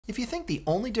If you think the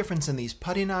only difference in these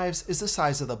putty knives is the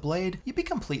size of the blade, you'd be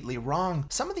completely wrong.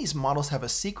 Some of these models have a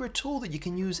secret tool that you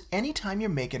can use anytime you're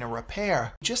making a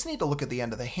repair. You just need to look at the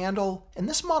end of the handle, and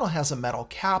this model has a metal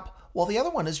cap, while the other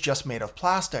one is just made of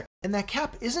plastic. And that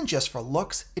cap isn't just for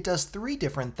looks, it does 3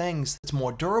 different things. It's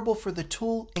more durable for the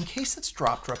tool in case it's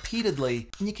dropped repeatedly,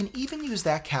 and you can even use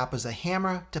that cap as a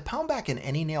hammer to pound back in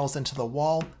any nails into the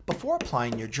wall before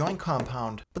applying your joint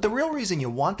compound. But the real reason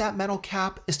you want that metal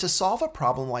cap is to solve a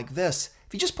problem like this.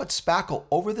 If you just put spackle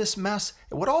over this mess,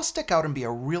 it would all stick out and be a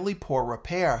really poor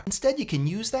repair. Instead, you can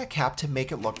use that cap to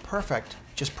make it look perfect.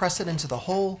 Just press it into the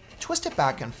hole, twist it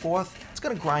back and forth. It's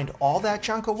going to grind all that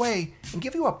junk away and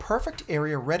give you a perfect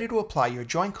area ready to apply your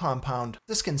joint compound.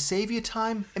 This can save you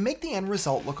time and make the end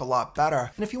result look a lot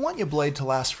better. And if you want your blade to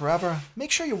last forever,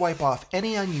 make sure you wipe off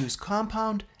any unused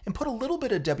compound and put a little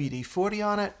bit of WD-40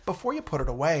 on it before you put it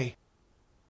away.